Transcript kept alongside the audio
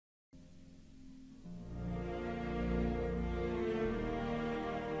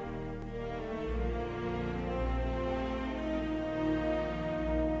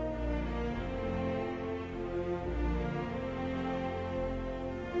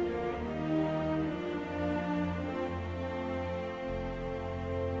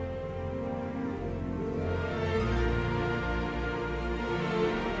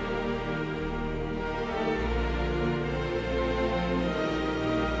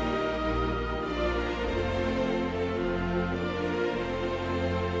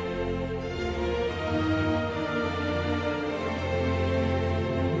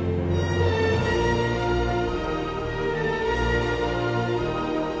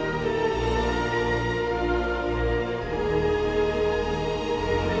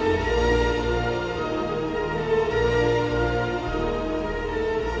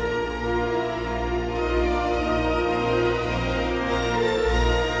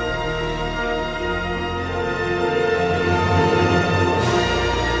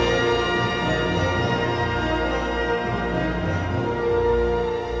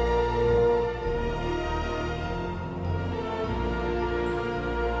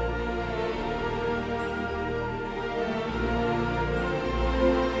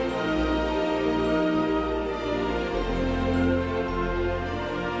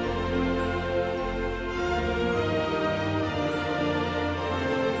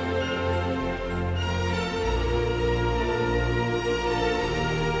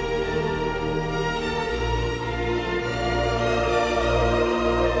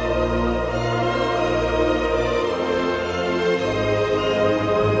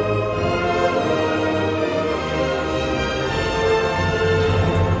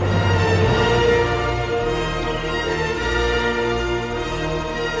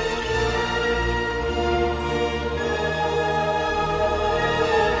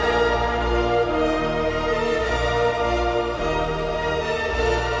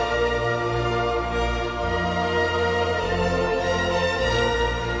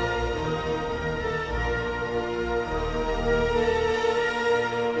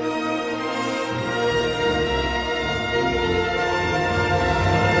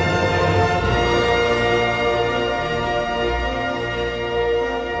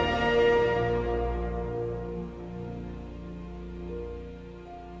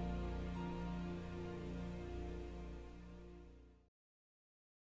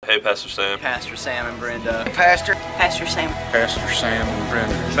Hey, Pastor Sam. Pastor Sam and Brenda. Pastor. Pastor Sam. Pastor Sam and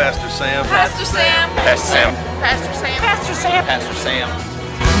Brenda. Pastor Sam. Pastor Sam. Pastor Sam. Pastor Sam. Pastor Sam. Pastor Sam.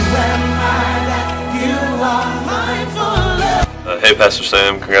 Hey, Pastor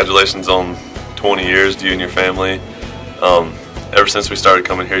Sam. Congratulations on 20 years to you and your family. Ever since we started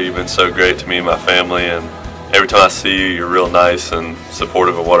coming here, you've been so great to me and my family, and every time I see you, you're real nice and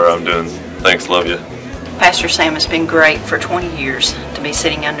supportive of whatever I'm doing. Thanks, love you. Pastor Sam, has been great for 20 years to be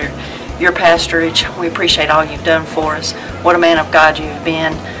sitting under your pastorage. We appreciate all you've done for us. What a man of God you've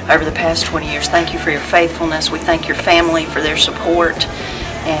been over the past 20 years. Thank you for your faithfulness. We thank your family for their support,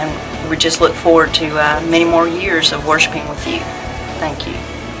 and we just look forward to many more years of worshiping with you. Thank you.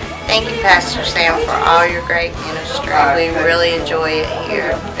 Thank you, Pastor Sam, for all your great ministry. We really enjoy it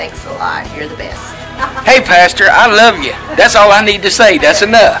here. Thanks a lot. You're the best. Hey, Pastor, I love you. That's all I need to say. That's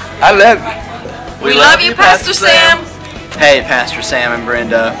enough. I love you. We love you, Pastor Sam. Hey, Pastor Sam and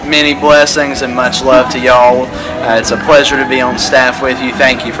Brenda. Many blessings and much love to y'all. It's a pleasure to be on staff with you.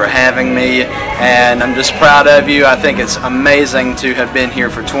 Thank you for having me, and I'm just proud of you. I think it's amazing to have been here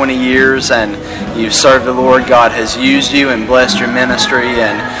for 20 years, and you've served the Lord. God has used you and blessed your ministry,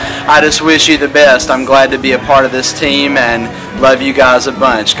 and I just wish you the best. I'm glad to be a part of this team and love you guys a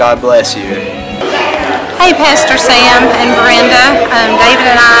bunch. God bless you. Hey, Pastor Sam and Brenda. David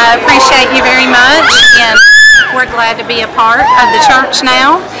and I appreciate you very much, and we're glad to be a part of the church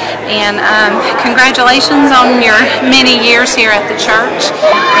now. And congratulations on your many years here at the church,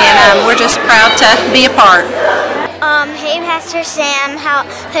 and we're just proud to be a part. Hey, Pastor Sam.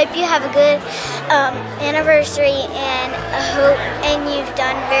 Hope you have a good anniversary, and you've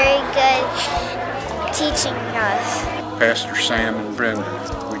done very good teaching us. Pastor Sam and Brenda,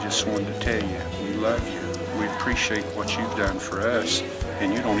 we just wanted to tell you we love you. We appreciate what you've done for us,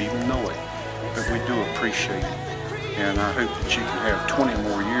 and you don't even know it, but we do appreciate it. And I hope that you can have 20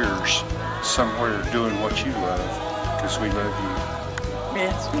 more years somewhere doing what you love, because we love you.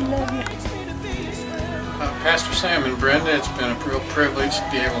 Yes, we love you. Pastor Sam and Brenda, it's been a real privilege to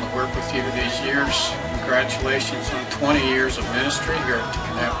be able to work with you these years. Congratulations on 20 years of ministry here at the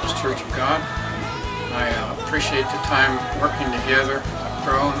Kannapolis Church of God. I appreciate the time working together. I've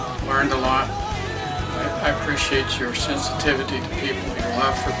grown, learned a lot. I appreciate your sensitivity to people, your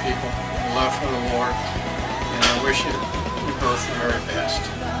love for people, your love for the Lord, and I wish you both the very best.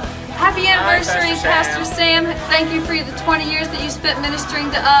 Happy anniversary, Pastor Sam. Thank you for the 20 years that you spent ministering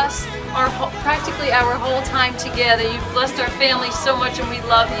to us, practically our whole time together. You've blessed our family so much, and we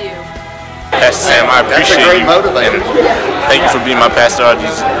love you. Pastor Sam, I appreciate you. Thank you for being my pastor all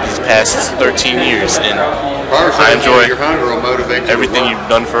these past 13 years, and I enjoy everything you've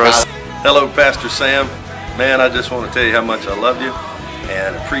done for us. Hello, Pastor Sam. Man, I just want to tell you how much I love you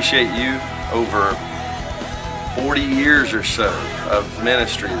and appreciate you. Over 40 years or so of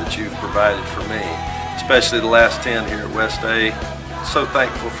ministry that you've provided for me, especially the last 10 here at West A. So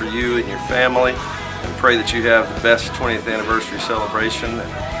thankful for you and your family, and pray that you have the best 20th anniversary celebration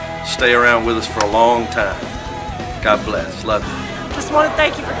and stay around with us for a long time. God bless. Love you. Just want to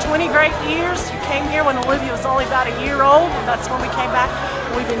thank you for 20 great years. You came here when Olivia was only about a year old, and that's when we came back.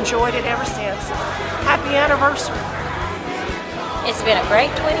 We've enjoyed it ever since. Happy anniversary. It's been a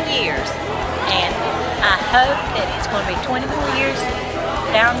great 20 years, and I hope that it's going to be 20 more years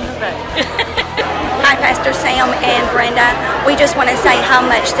down the road. Hi, Pastor Sam and Brenda. We just want to say how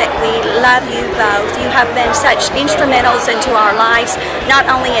much that we love you both. You have been such instrumentals into our lives, not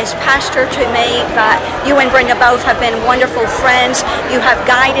only as pastor to me, but you and Brenda both have been wonderful friends. You have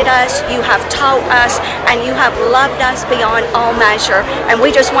guided us, you have taught us, and you have loved us beyond all measure. And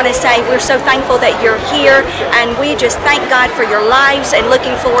we just want to say we're so thankful that you're here, and we just thank God for your lives and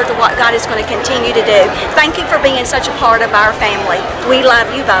looking forward to what God is going to continue to do. Thank you for being such a part of our family. We love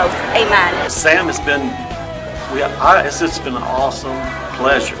you both. Amen. Sam, it's just been an awesome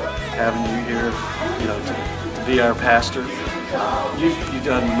pleasure having you here, to be our pastor. You've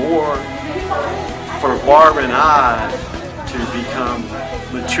done more for Barbara and I to become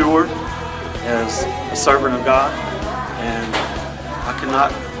mature as a servant of God, and I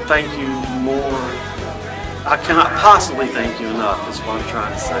cannot thank you more. I cannot possibly thank you enough, is what I'm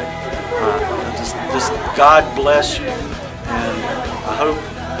trying to say. Just God bless you, and I hope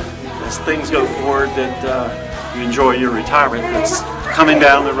as things go forward that you enjoy your retirement. That's coming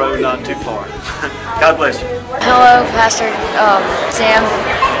down the road not too far. God bless you. Hello, Pastor Sam.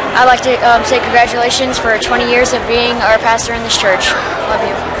 I'd like to say congratulations for 20 years of being our pastor in this church. Love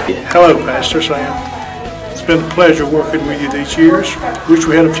you. Hello, Pastor Sam. It's been a pleasure working with you these years. Wish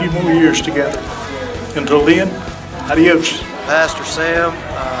we had a few more years together. Until then, adios. Pastor Sam,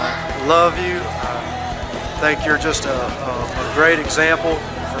 love you. I think you're just a great example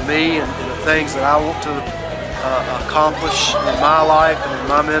for me and the things that I want to accomplish in my life and in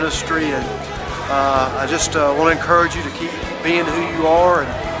my ministry. And I just want to encourage you to keep being who you are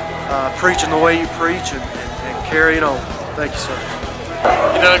and preaching the way you preach and carrying on. Thank you, sir.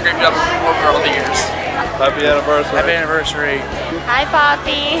 You've done a great job over all the years. Happy anniversary. Happy anniversary. Hi,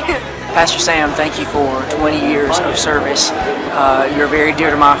 Poppy. Pastor Sam, thank you for 20 years of service. You're very dear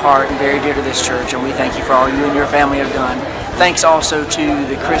to my heart and very dear to this church, and we thank you for all you and your family have done. Thanks also to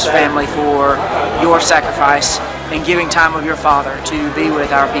the Crisp family for your sacrifice and giving time of your father to be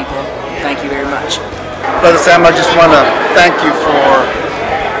with our people. Thank you very much. Brother Sam, I just want to thank you for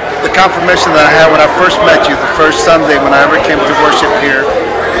the confirmation that I had when I first met you, the first Sunday when I ever came to worship here.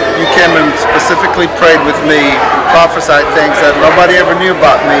 You came and specifically prayed with me and prophesied things that nobody ever knew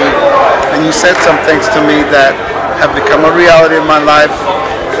about me, and you said some things to me that have become a reality in my life.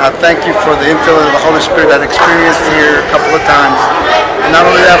 I thank you for the infilling of the Holy Spirit that I experienced here a couple of times, and not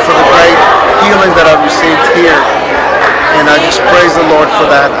only that, for the great healing that I've received here, and I just praise the Lord for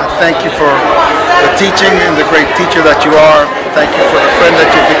that. I thank you for the teaching and the great teacher that you are. Thank you for the friend that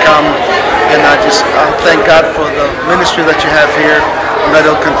you've become, and I thank God for the ministry that you have here, and that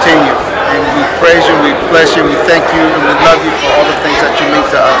it'll continue. And we praise you, we bless you, we thank you, and we love you for all the things that you mean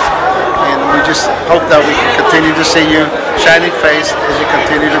to us. And we just hope that we can continue to see you shining face as you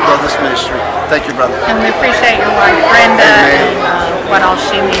continue to grow this ministry. Thank you, brother. And we appreciate your wife, Brenda, and what all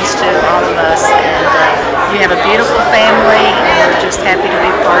she means to all of us. And you have a beautiful family, and we're just happy to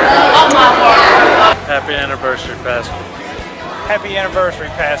be part of it. Happy anniversary, Pastor. Happy anniversary,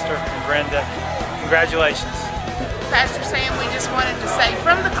 Pastor and Brenda. Congratulations. Pastor Sam, we just wanted to say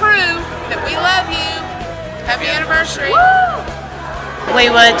from the crew that we love you. Happy anniversary.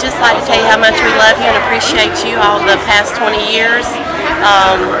 We would just like to tell you how much we love you and appreciate you all the past 20 years.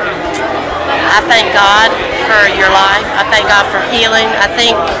 I thank God for your life. I thank God for healing. I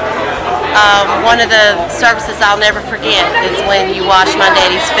think one of the services I'll never forget is when you washed my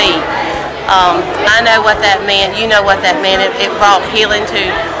daddy's feet. I know what that meant. You know what that meant. It brought healing to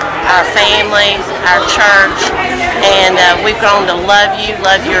our family, our church, and we've grown to love you,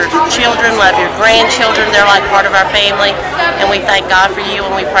 love your children, love your grandchildren. They're like part of our family, and we thank God for you,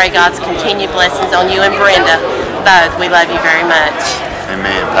 and we pray God's continued blessings on you and Brenda both. We love you very much.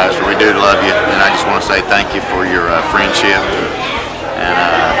 Amen, Pastor. We do love you, and I just want to say thank you for your friendship and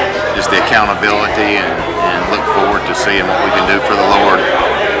just the accountability, and look forward to seeing what we can do for the Lord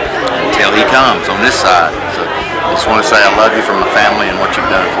until He comes on this side. So I just want to say I love you from my family and what you've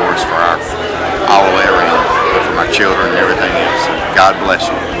done for us, for all the way around, for my children and everything else. So God bless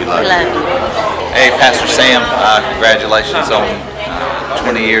you. We love you. Hey, Pastor Sam, congratulations on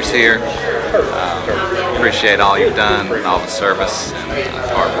 20 years here. Appreciate all you've done, all the service and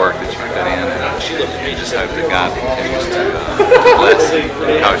hard work that you've put in. And we just hope that God continues to bless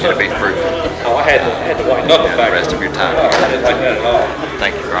and cause you to be fruitful the rest of your time.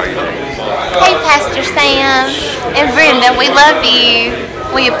 Thank you for all you do. Hey, Pastor Sam and Brenda, we love you.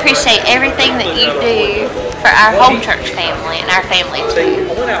 We appreciate everything that you do for our whole church family and our family too.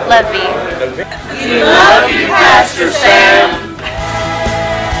 Love you. We love you, Pastor Sam.